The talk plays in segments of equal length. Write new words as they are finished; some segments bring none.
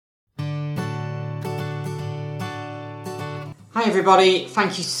Hi everybody,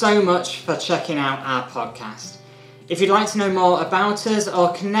 thank you so much for checking out our podcast. If you'd like to know more about us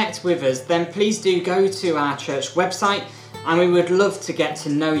or connect with us, then please do go to our church website and we would love to get to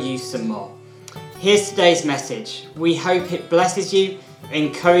know you some more. Here's today's message. We hope it blesses you,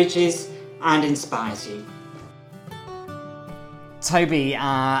 encourages and inspires you. Toby,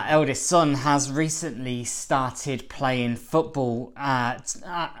 our eldest son, has recently started playing football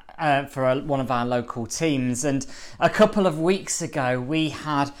for one of our local teams, and a couple of weeks ago we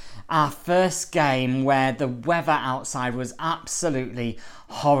had our first game where the weather outside was absolutely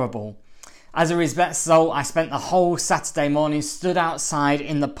horrible. As a result, I spent the whole Saturday morning stood outside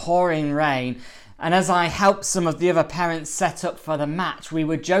in the pouring rain, and as I helped some of the other parents set up for the match, we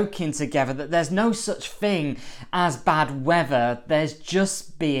were joking together that there's no such thing as bad weather, there's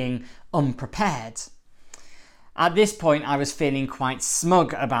just being unprepared. At this point, I was feeling quite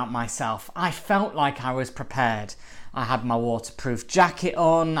smug about myself. I felt like I was prepared. I had my waterproof jacket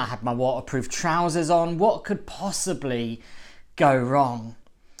on, I had my waterproof trousers on. What could possibly go wrong?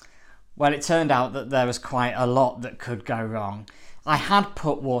 Well, it turned out that there was quite a lot that could go wrong. I had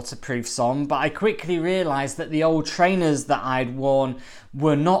put waterproofs on, but I quickly realised that the old trainers that I'd worn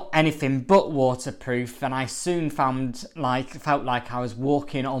were not anything but waterproof, and I soon felt like I was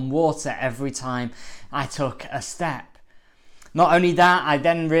walking on water every time I took a step. Not only that, I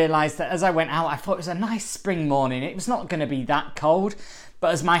then realised that as I went out, I thought it was a nice spring morning. It was not going to be that cold,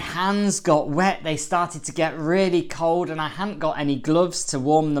 but as my hands got wet, they started to get really cold, and I hadn't got any gloves to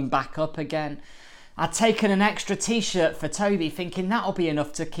warm them back up again. I'd taken an extra t-shirt for Toby, thinking that'll be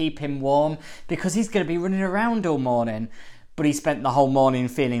enough to keep him warm because he's going to be running around all morning. But he spent the whole morning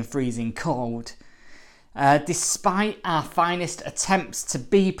feeling freezing cold. Despite our finest attempts to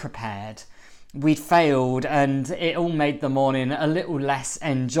be prepared, we'd failed, and it all made the morning a little less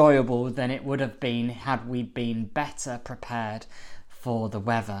enjoyable than it would have been had we been better prepared for the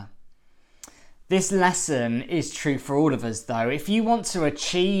weather. This lesson is true for all of us though. If you want to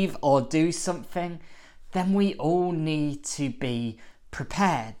achieve or do something, then we all need to be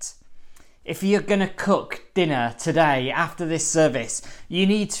prepared. If you're going to cook dinner today after this service, you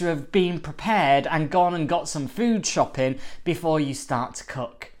need to have been prepared and gone and got some food shopping before you start to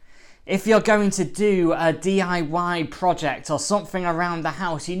cook. If you're going to do a DIY project or something around the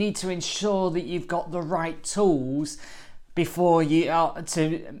house, you need to ensure that you've got the right tools before you are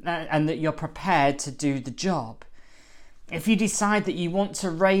and that you're prepared to do the job. If you decide that you want to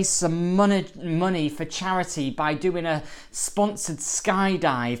raise some money for charity by doing a sponsored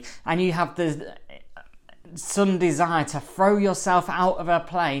skydive, and you have the sudden desire to throw yourself out of a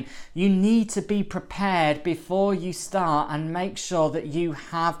plane, you need to be prepared before you start and make sure that you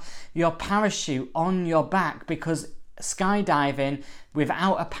have your parachute on your back, because skydiving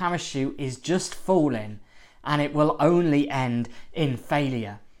without a parachute is just falling, and it will only end in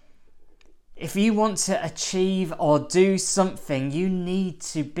failure. If you want to achieve or do something, you need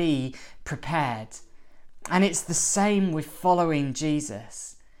to be prepared. And it's the same with following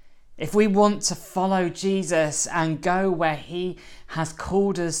Jesus. If we want to follow Jesus and go where he has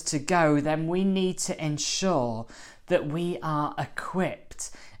called us to go, then we need to ensure that we are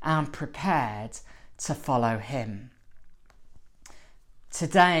equipped and prepared to follow him.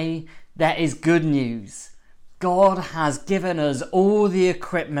 Today, there is good news. God has given us all the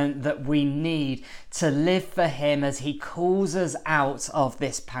equipment that we need to live for him as he calls us out of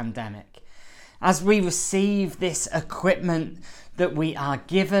this pandemic. As we receive this equipment that we are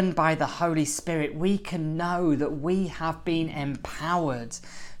given by the Holy Spirit, we can know that we have been empowered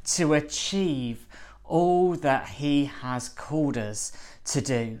to achieve all that he has called us to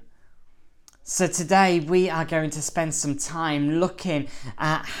do. So today we are going to spend some time looking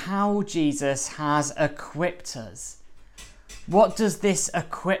at how Jesus has equipped us. What does this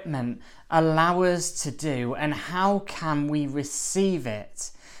equipment allow us to do, and how can we receive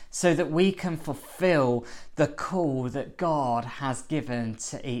it so that we can fulfill the call that God has given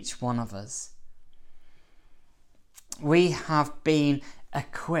to each one of us? We have been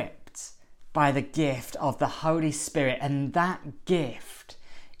equipped by the gift of the Holy Spirit, and that gift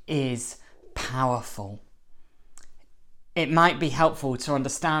is powerful. It might be helpful to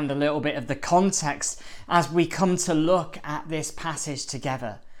understand a little bit of the context as we come to look at this passage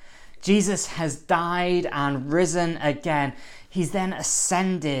together. Jesus has died and risen again. He's then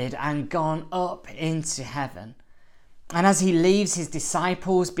ascended and gone up into heaven. And as he leaves his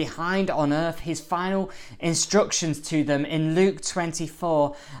disciples behind on earth, his final instructions to them in Luke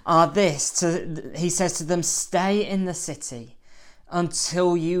 24 are this. He says to them, "Stay in the city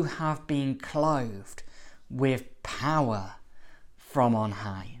until you have been clothed with power from on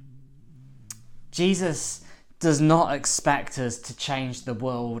high." Jesus does not expect us to change the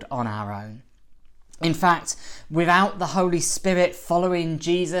world on our own. In fact, without the Holy Spirit, following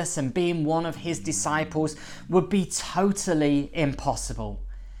Jesus and being one of his disciples would be totally impossible.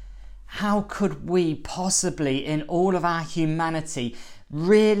 How could we possibly, in all of our humanity,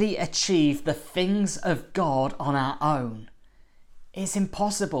 really achieve the things of God on our own? It's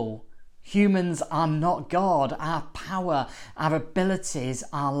impossible. Humans are not God. Our power, our abilities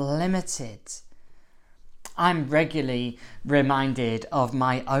are limited. I'm regularly reminded of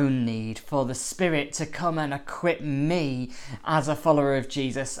my own need for the Spirit to come and equip me as a follower of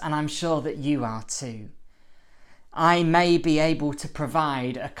Jesus, and I'm sure that you are too. I may be able to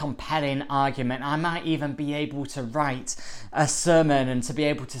provide a compelling argument. I might even be able to write a sermon and to be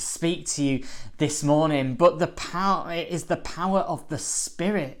able to speak to you this morning, but it is the power of the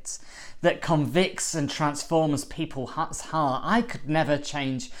Spirit that convicts and transforms people's heart. I could never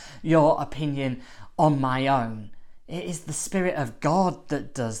change your opinion on my own. It is the Spirit of God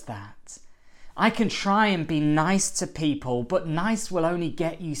that does that. I can try and be nice to people, but nice will only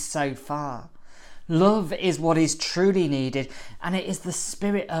get you so far. Love is what is truly needed, and it is the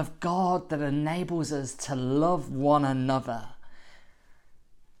Spirit of God that enables us to love one another.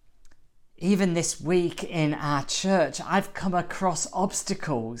 Even this week in our church, I've come across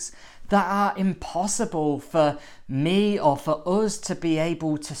obstacles that are impossible for me or for us to be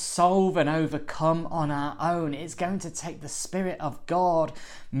able to solve and overcome on our own. It's going to take the Spirit of God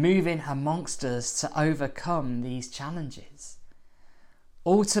moving amongst us to overcome these challenges.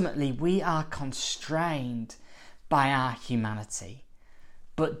 Ultimately, we are constrained by our humanity,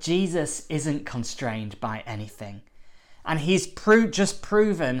 but Jesus isn't constrained by anything. And he's just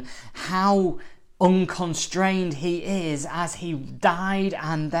proven how unconstrained he is as he died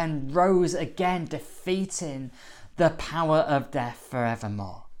and then rose again, defeating the power of death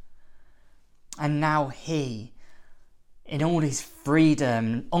forevermore. And now he, in all his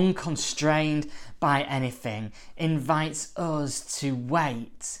freedom, unconstrained by anything, invites us to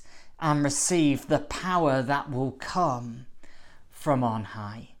wait and receive the power that will come from on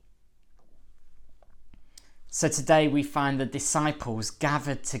high. So today we find the disciples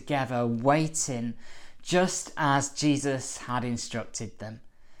gathered together, waiting just as Jesus had instructed them.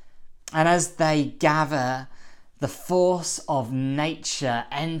 And as they gather, the force of nature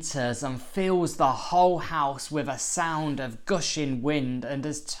enters and fills the whole house with a sound of gushing wind, and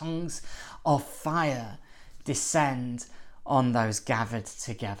as tongues of fire descend on those gathered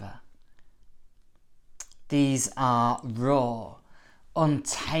together. These are raw,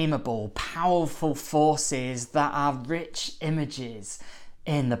 untamable, powerful forces that are rich images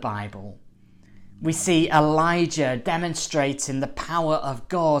in the Bible. We see Elijah demonstrating the power of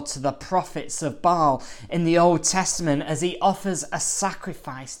God to the prophets of Baal in the Old Testament as he offers a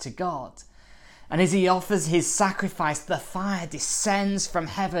sacrifice to God. And as he offers his sacrifice, the fire descends from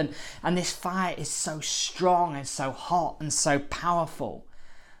heaven, and this fire is so strong and so hot and so powerful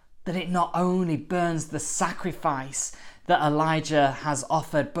that it not only burns the sacrifice that Elijah has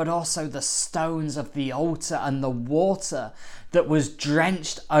offered, but also the stones of the altar and the water that was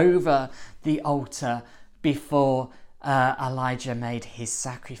drenched over the altar before Elijah made his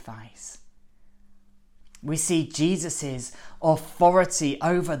sacrifice. We see Jesus' authority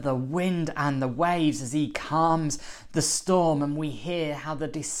over the wind and the waves as he calms the storm, and we hear how the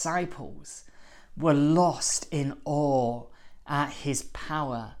disciples were lost in awe at his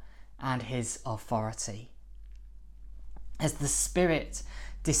power and his authority. As the Spirit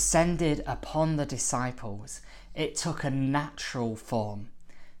descended upon the disciples, it took a natural form.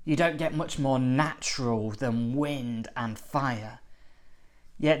 You don't get much more natural than wind and fire.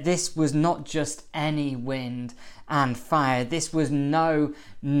 Yet this was not just any wind and fire. This was no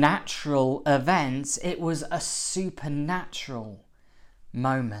natural event. It was a supernatural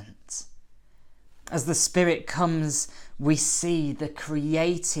moment. As the Spirit comes, we see the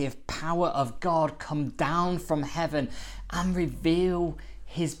creative power of God come down from heaven and reveal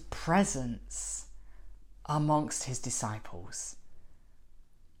his presence amongst his disciples.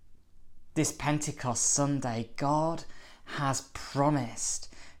 This Pentecost Sunday, God has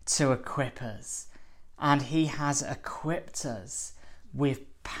promised to equip us, and he has equipped us with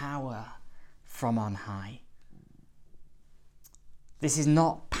power from on high. This is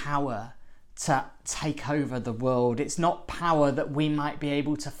not power to take over the world. It's not power that we might be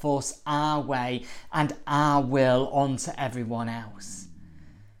able to force our way and our will onto everyone else.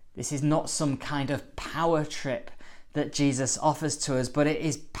 This is not some kind of power trip that Jesus offers to us, but it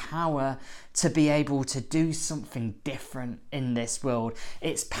is power to be able to do something different in this world.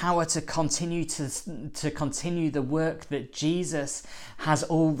 It's power to continue the work that Jesus has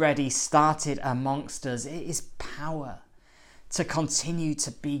already started amongst us. It is power to continue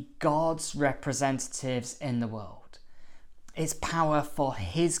to be God's representatives in the world. It's power for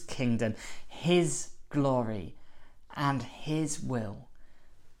his kingdom, his glory, and his will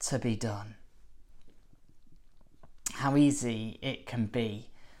to be done. How easy it can be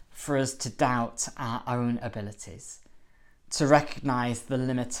for us to doubt our own abilities, to recognise the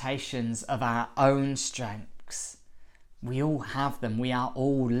limitations of our own strengths. We all have them. We are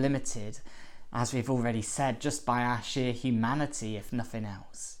all limited, as we've already said, just by our sheer humanity, if nothing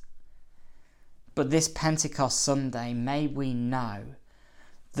else. But this Pentecost Sunday, may we know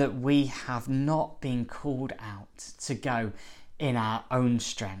that we have not been called out to go in our own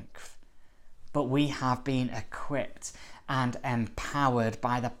strength, but we have been equipped and empowered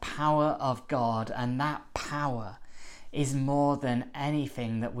by the power of God, and that power is more than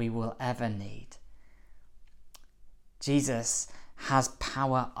anything that we will ever need. Jesus has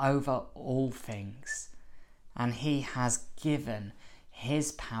power over all things, and he has given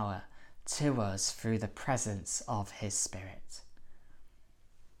his power to us through the presence of his Spirit.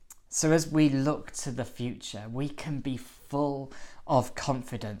 So as we look to the future, we can be full of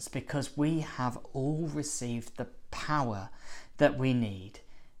confidence because we have all received the power that we need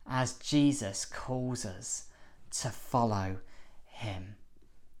as Jesus calls us to follow him.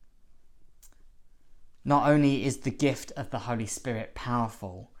 Not only is the gift of the Holy Spirit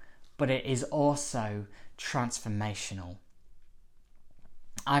powerful, but it is also transformational.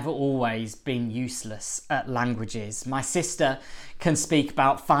 I've always been useless at languages. My sister can speak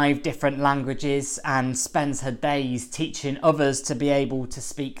about 5 different languages and spends her days teaching others to be able to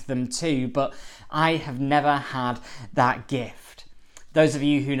speak them too, but I have never had that gift. Those of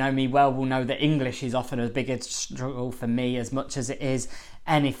you who know me well will know that English is often a bigger struggle for me as much as it is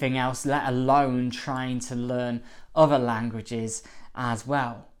anything else, let alone trying to learn other languages as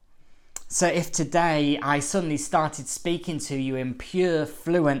well. So if today I suddenly started speaking to you in pure,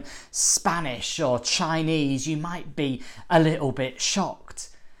 fluent Spanish or Chinese, you might be a little bit shocked.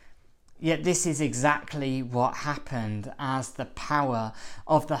 Yet this is exactly what happened as the power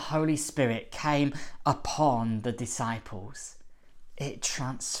of the Holy Spirit came upon the disciples. It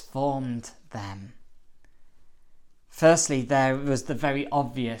transformed them. Firstly, there was the very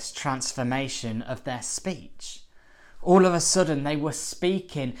obvious transformation of their speech. All of a sudden, they were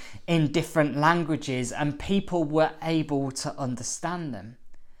speaking in different languages and people were able to understand them.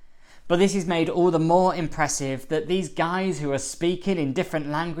 But this is made all the more impressive that these guys who are speaking in different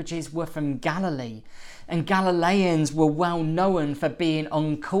languages were from Galilee. And Galileans were well known for being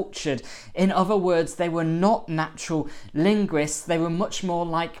uncultured. In other words, they were not natural linguists. They were much more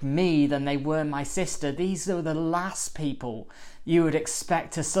like me than they were my sister. These are the last people you would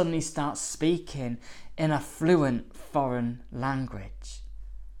expect to suddenly start speaking in a fluent foreign language.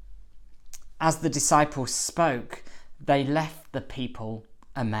 As the disciples spoke, they left the people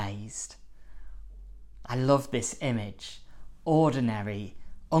amazed. I love this image. Ordinary,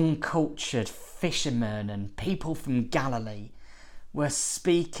 uncultured fishermen and people from Galilee were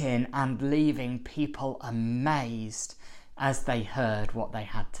speaking and leaving people amazed as they heard what they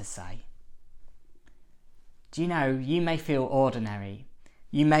had to say. Do you know, you may feel ordinary,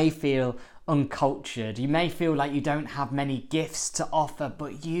 you may feel uncultured, you may feel like you don't have many gifts to offer,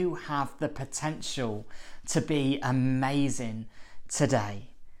 but you have the potential to be amazing today.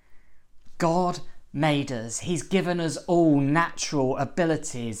 God made us. He's given us all natural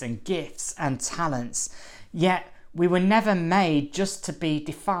abilities and gifts and talents, yet we were never made just to be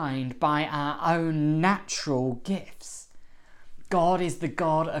defined by our own natural gifts. God is the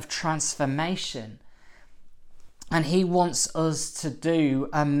God of transformation, and he wants us to do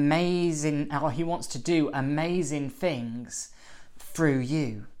amazing things through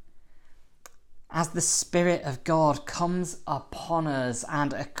you. As the Spirit of God comes upon us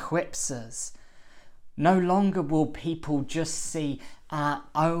and equips us, no longer will people just see our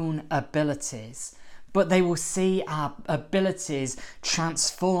own abilities, but they will see our abilities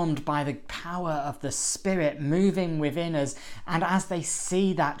transformed by the power of the Spirit moving within us. And as they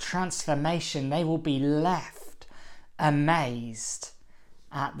see that transformation, they will be left amazed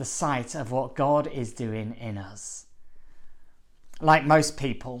at the sight of what God is doing in us. Like most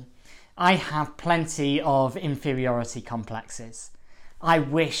people, I have plenty of inferiority complexes. I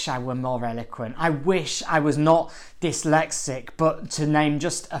wish I were more eloquent. I wish I was not dyslexic, but to name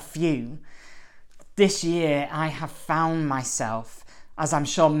just a few. This year I have found myself as I'm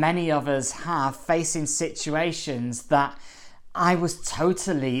sure many of us have, facing situations that I was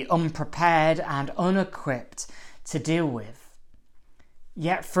totally unprepared and unequipped to deal with.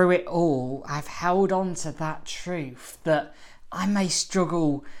 Yet through it all, I've held on to that truth that I may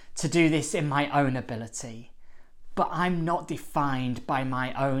struggle to do this in my own ability, but I'm not defined by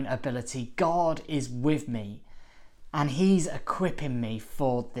my own ability. God is with me, and He's equipping me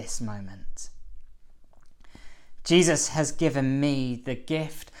for this moment. Jesus has given me the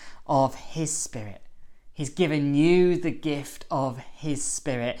gift of His Spirit. He's given you the gift of His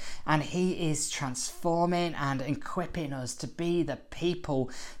Spirit, and He is transforming and equipping us to be the people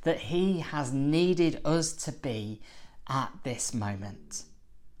that He has needed us to be at this moment.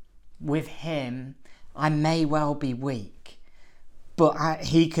 With Him, I may well be weak, but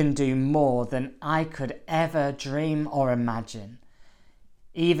He can do more than I could ever dream or imagine,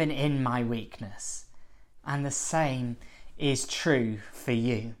 even in my weakness. And the same is true for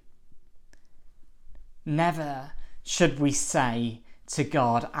you. Never should we say to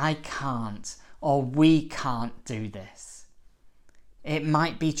God, I can't, or we can't do this. It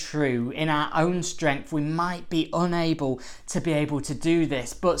might be true in our own strength, we might be unable to be able to do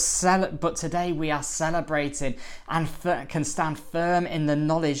this, but today we are celebrating and can stand firm in the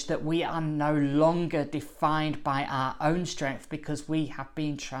knowledge that we are no longer defined by our own strength, because we have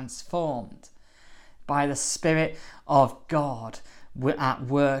been transformed by the Spirit of God at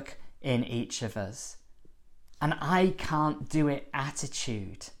work in each of us. And I can't do it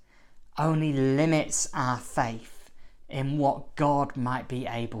attitude only limits our faith in what God might be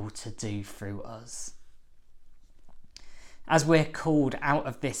able to do through us. As we're called out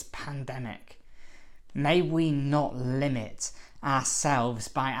of this pandemic, may we not limit ourselves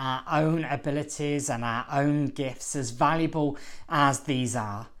by our own abilities and our own gifts, as valuable as these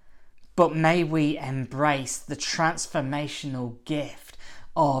are, but may we embrace the transformational gift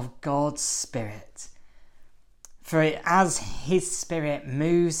of God's Spirit. For as His Spirit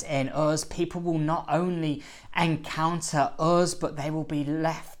moves in us, people will not only encounter us, but they will be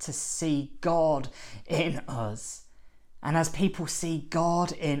left to see God in us. And as people see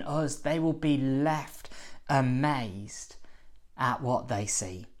God in us, they will be left amazed at what they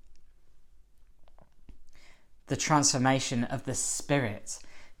see. The transformation of the Spirit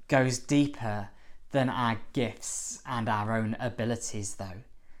goes deeper than our gifts and our own abilities, though.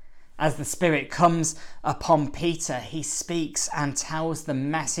 As the Spirit comes upon Peter, he speaks and tells the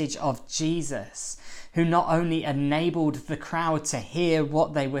message of Jesus, who not only enabled the crowd to hear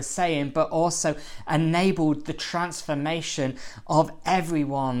what they were saying, but also enabled the transformation of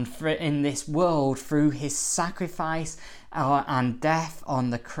everyone in this world through His sacrifice and death on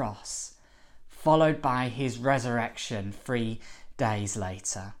the cross, followed by His resurrection 3 days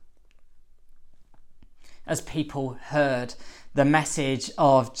later. As people heard the message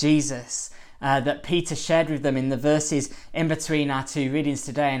of Jesus that Peter shared with them in the verses in between our two readings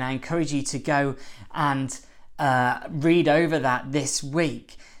today, and I encourage you to go and read over that this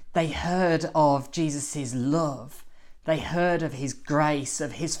week, they heard of Jesus' love. They heard of His grace,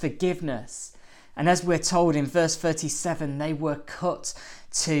 of His forgiveness. And as we're told in verse 37, they were cut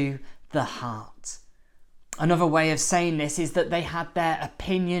to the heart. Another way of saying this is that they had their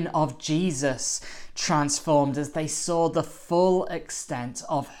opinion of Jesus transformed as they saw the full extent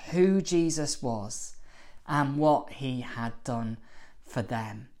of who Jesus was and what He had done for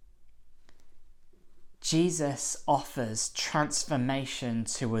them. Jesus offers transformation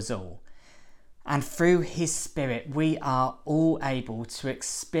to us all, and through His Spirit we are all able to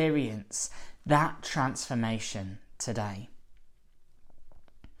experience that transformation today.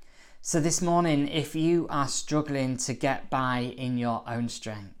 So this morning, if you are struggling to get by in your own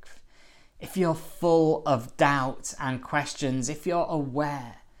strength, if you're full of doubt and questions, if you're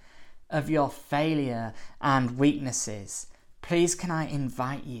aware of your failure and weaknesses, please can I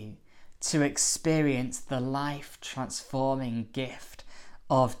invite you to experience the life-transforming gift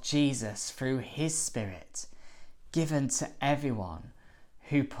of Jesus through His Spirit, given to everyone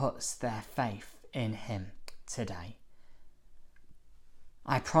who puts their faith in Him today.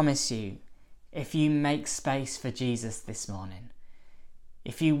 I promise you, if you make space for Jesus this morning,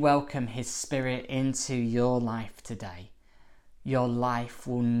 if you welcome His Spirit into your life today, your life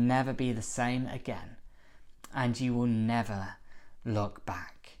will never be the same again, and you will never look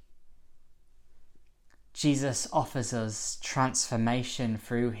back. Jesus offers us transformation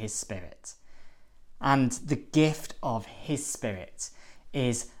through His Spirit, and the gift of His Spirit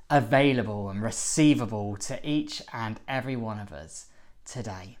is available and receivable to each and every one of us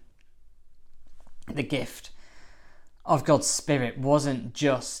today. The gift of God's Spirit wasn't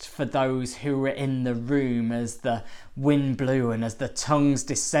just for those who were in the room as the wind blew and as the tongues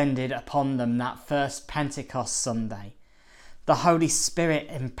descended upon them that first Pentecost Sunday. The Holy Spirit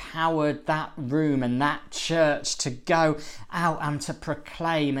empowered that room and that church to go out and to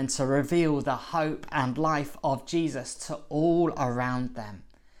proclaim and to reveal the hope and life of Jesus to all around them.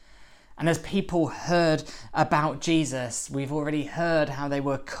 And as people heard about Jesus, we've already heard how they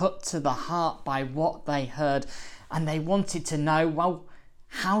were cut to the heart by what they heard, and they wanted to know, well,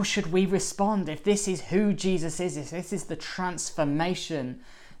 how should we respond if this is who Jesus is, if this is the transformation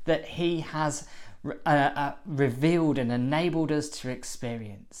that he has revealed and enabled us to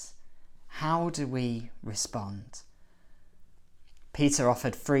experience? How do we respond? Peter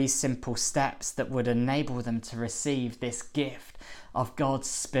offered 3 simple steps that would enable them to receive this gift of God's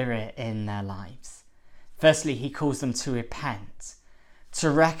Spirit in their lives. Firstly, he calls them to repent, to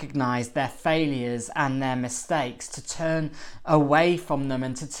recognise their failures and their mistakes, to turn away from them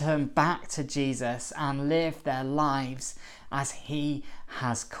and to turn back to Jesus and live their lives as he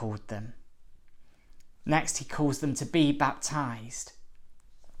has called them. Next, he calls them to be baptised.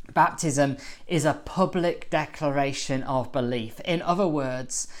 Baptism is a public declaration of belief. In other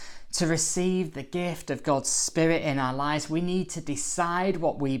words, to receive the gift of God's Spirit in our lives, we need to decide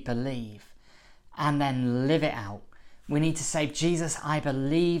what we believe and then live it out. We need to say, Jesus, I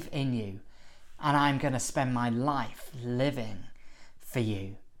believe in you, and I'm going to spend my life living for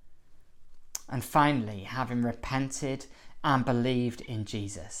you. And finally, having repented and believed in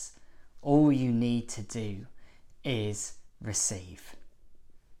Jesus, all you need to do is receive.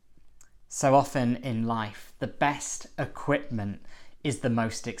 So often in life, the best equipment is the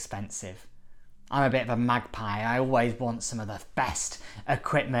most expensive. I'm a bit of a magpie. I always want some of the best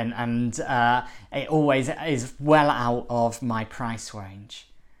equipment, and it always is well out of my price range.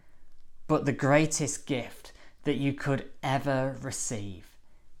 But the greatest gift that you could ever receive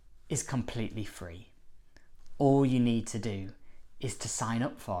is completely free. All you need to do is to sign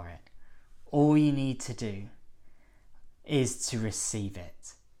up for it. All you need to do is to receive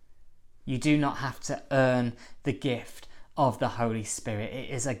it. You do not have to earn the gift of the Holy Spirit. It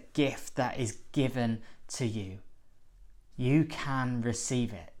is a gift that is given to you. You can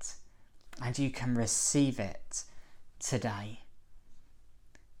receive it, and you can receive it today.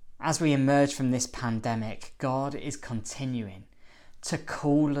 As we emerge from this pandemic, God is continuing to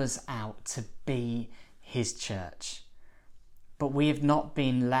call us out to be his church. But we have not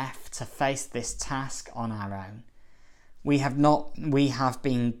been left to face this task on our own. We have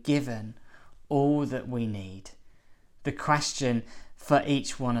been given all that we need. The question for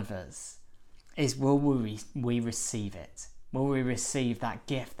each one of us is, will we receive it? Will we receive that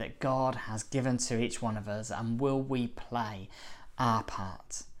gift that God has given to each one of us, and will we play our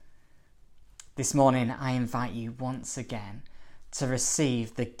part? This morning, I invite you once again to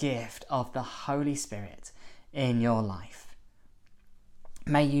receive the gift of the Holy Spirit in your life.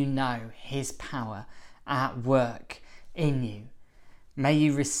 May you know his power at work in you. May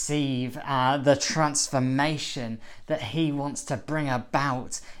you receive the transformation that he wants to bring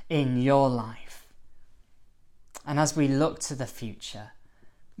about in your life. And as we look to the future,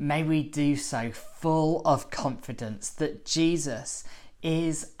 may we do so full of confidence that Jesus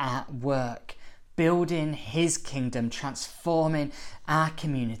is at work, building his kingdom, transforming our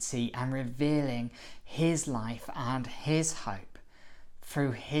community and revealing his life and his hope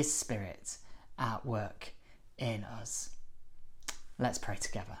through his Spirit at work in us. Let's pray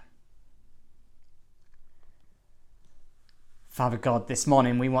together. Father God, this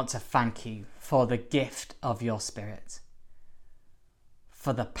morning we want to thank you for the gift of your Spirit,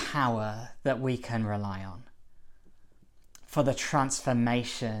 for the power that we can rely on, for the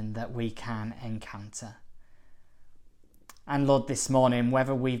transformation that we can encounter. And Lord, this morning,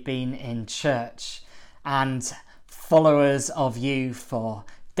 whether we've been in church and followers of you for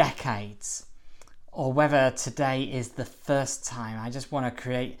decades, or whether today is the first time, I just want to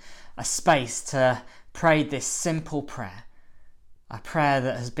create a space to pray this simple prayer, a prayer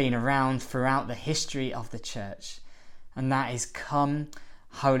that has been around throughout the history of the church, and that is, come,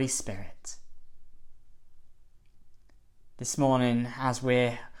 Holy Spirit. This morning, as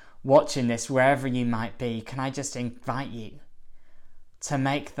we're watching this, wherever you might be, can I just invite you to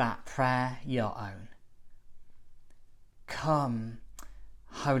make that prayer your own? Come,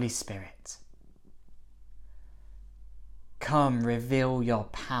 Holy Spirit. Come, reveal your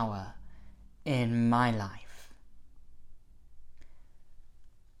power in my life.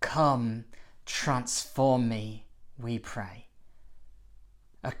 Come, transform me, we pray.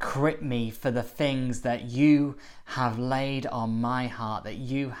 Equip me for the things that you have laid on my heart, that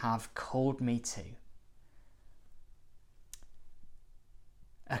you have called me to.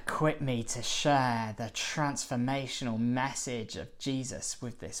 Equip me to share the transformational message of Jesus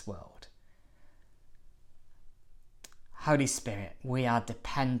with this world. Holy Spirit, we are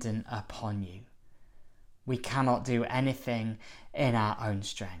dependent upon you. We cannot do anything in our own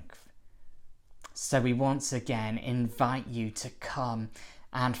strength. So we once again invite you to come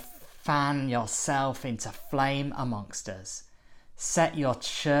and fan yourself into flame amongst us. Set your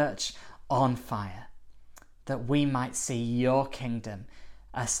church on fire, that we might see your kingdom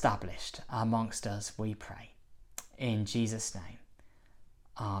established amongst us, we pray. In Jesus' name,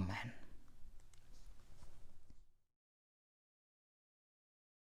 amen.